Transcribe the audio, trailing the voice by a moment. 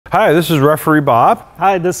Hi, this is referee Bob.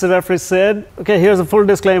 Hi, this is referee Sid. Okay, here's a full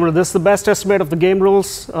disclaimer. This is the best estimate of the game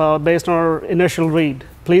rules based on our initial read.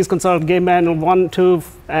 Please consult Game Manual 1, 2,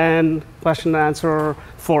 and question and answer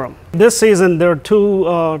forum. This season, there are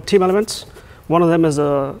two team elements. One of them is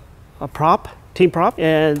a prop, team prop,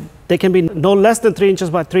 and they can be no less than 3 inches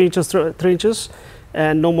by 3 inches, 3 inches,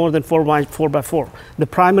 and no more than 4 by 4 by 4. The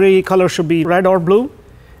primary color should be red or blue,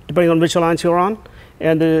 depending on which alliance you're on,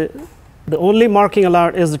 and the only marking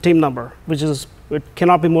allowed is the team number, which is, it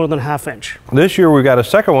cannot be more than ½ inch. This year we got a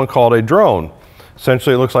second one called a drone.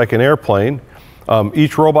 Essentially it looks like an airplane.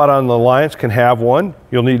 Each robot on the alliance can have one.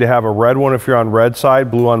 You'll need to have a red one if you're on red side,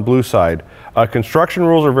 blue on blue side. Construction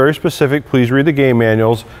rules are very specific. Please read the game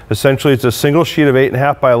manuals. Essentially it's a single sheet of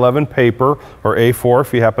 8.5 by 11 paper, or A4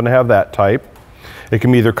 if you happen to have that type. It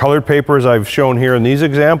can be either colored paper as I've shown here in these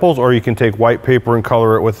examples, or you can take white paper and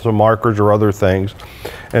color it with some markers or other things.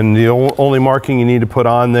 And the only marking you need to put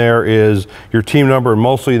on there is your team number, and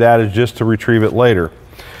mostly that is just to retrieve it later.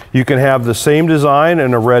 You can have the same design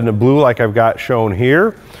in a red and a blue like I've got shown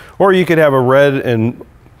here, or you could have a red and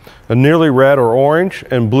a nearly red or orange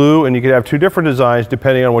and blue, and you could have two different designs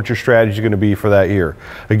depending on what your strategy is going to be for that year.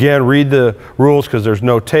 Again, read the rules because there's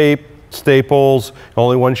no tape, staples,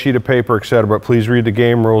 only one sheet of paper, etc. But please read the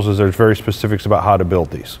game rules as there's very specifics about how to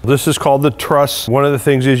build these. This is called the truss. One of the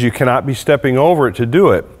things is you cannot be stepping over it to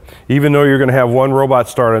do it. Even though you're going to have one robot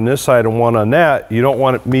start on this side and one on that, you don't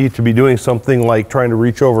want me to be doing something like trying to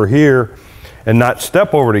reach over here and not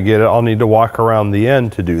step over to get it. I'll need to walk around the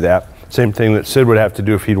end to do that. Same thing that Sid would have to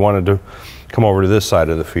do if he'd wanted to come over to this side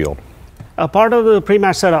of the field. A part of the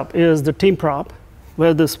pre-match setup is the team prop,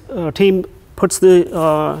 where this team puts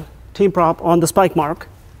the team prop on the spike mark,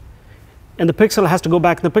 and the pixel has to go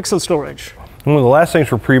back in the pixel storage. One of the last things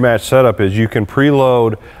for pre-match setup is you can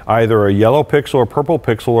preload either a yellow pixel or purple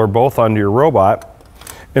pixel or both onto your robot.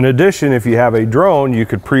 In addition, if you have a drone, you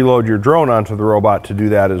could preload your drone onto the robot to do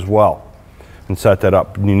that as well and set that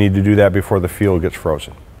up. You need to do that before the field gets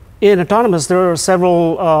frozen. In autonomous, there are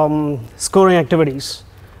several scoring activities.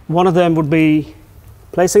 One of them would be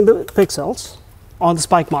placing the pixels on the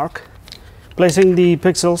spike mark, placing the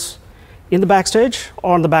pixels in the backstage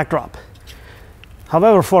or on the backdrop.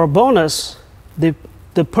 However, for a bonus,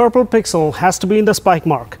 the purple pixel has to be in the spike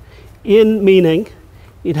mark. In meaning,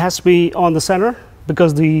 it has to be on the center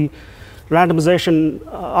because the randomization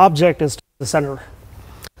object is the center.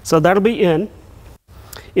 So that'll be in.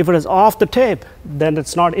 If it is off the tape, then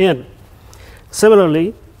it's not in.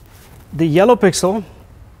 Similarly, the yellow pixel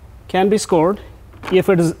can be scored if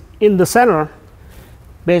it is in the center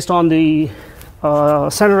based on the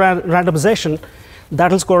center randomization.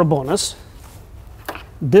 That'll score a bonus.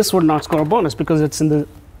 This would not score a bonus because it's in the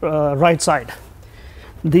right side.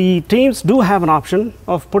 The teams do have an option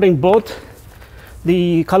of putting both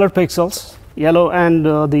the colored pixels, yellow and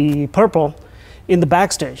the purple, in the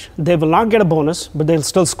backstage. They will not get a bonus, but they'll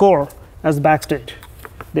still score as the backstage.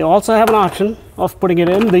 They also have an option of putting it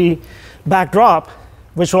in the backdrop,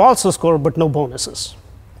 which will also score, but no bonuses.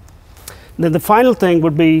 Then the final thing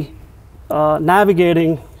would be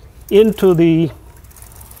navigating into the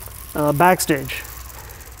backstage.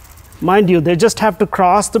 Mind you, they just have to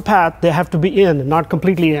cross the path. They have to be in, not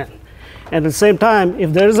completely in. And at the same time,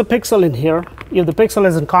 if there is a pixel in here, if the pixel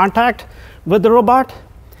is in contact with the robot,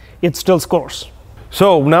 it still scores.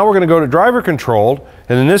 So now we're going to go to driver controlled,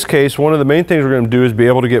 and in this case, one of the main things we're going to do is be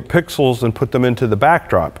able to get pixels and put them into the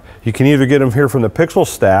backdrop. You can either get them here from the pixel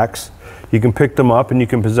stacks, you can pick them up and you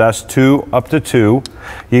can possess up to two.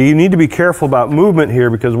 You need to be careful about movement here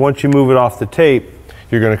because once you move it off the tape,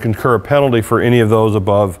 you're going to incur a penalty for any of those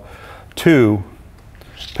above 2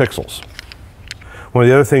 pixels. One of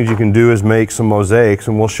the other things you can do is make some mosaics,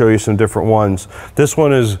 and we'll show you some different ones. This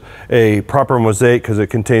one is a proper mosaic because it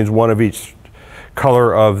contains one of each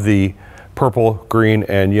color of the purple, green,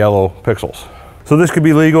 and yellow pixels. So this could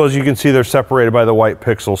be legal. As you can see, they're separated by the white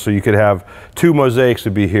pixels, so you could have 2 mosaics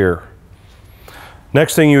would be here.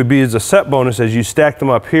 Next thing you would be is a set bonus as you stack them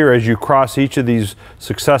up here, as you cross each of these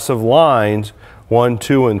successive lines, 1,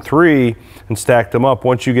 2, and 3, and stack them up.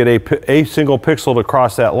 Once you get a single pixel to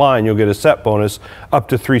cross that line, you'll get a set bonus, up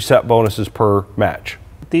to 3 set bonuses per match.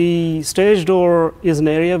 The stage door is an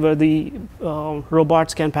area where the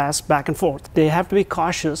robots can pass back and forth. They have to be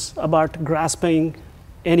cautious about grasping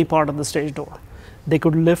any part of the stage door. They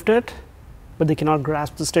could lift it, but they cannot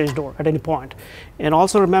grasp the stage door at any point. And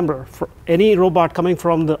also remember, for any robot coming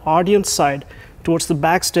from the audience side towards the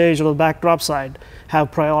backstage or the backdrop side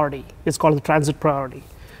have priority. It's called the transit priority.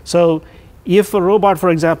 So if a robot, for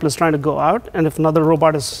example, is trying to go out, and if another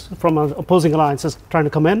robot is from an opposing alliance is trying to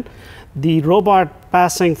come in, the robot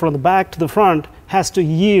passing from the back to the front has to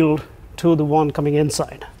yield to the one coming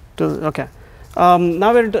inside. Okay.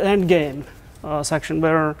 Now we're into end game section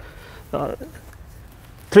where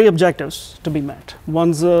three objectives to be met.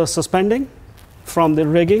 One's suspending from the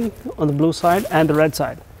rigging on the blue side and the red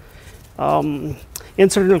side.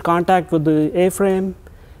 Incidental contact with the A-frame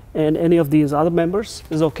and any of these other members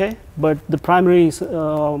is okay, but the primary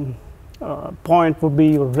point would be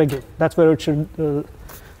your rigging. That's where it should,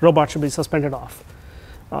 robot should be suspended off.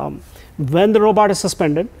 When the robot is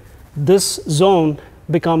suspended, this zone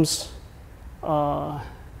becomes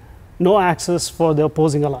no access for the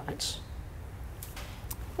opposing alliance.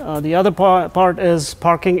 The other part is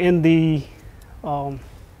parking in the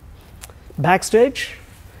backstage,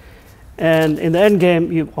 and in the end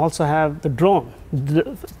game you also have the drone.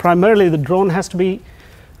 Primarily the drone has to be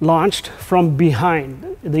launched from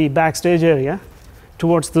behind the backstage area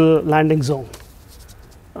towards the landing zone.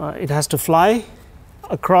 It has to fly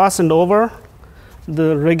across and over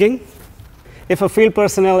the rigging. If a field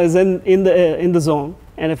personnel is in the zone,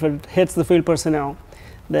 and if it hits the field personnel,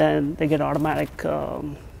 then they get automatic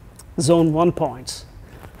zone 1 points.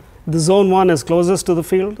 The zone 1 is closest to the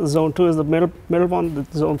field, the zone 2 is the middle one, the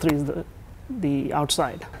zone 3 is the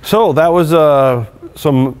outside. So that was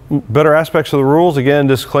some better aspects of the rules. Again,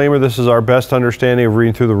 disclaimer, this is our best understanding of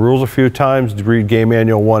reading through the rules a few times, to read Game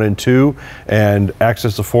Manual 1 and 2, and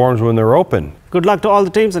access the forums when they're open. Good luck to all the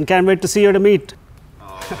teams, and can't wait to see you at a meet.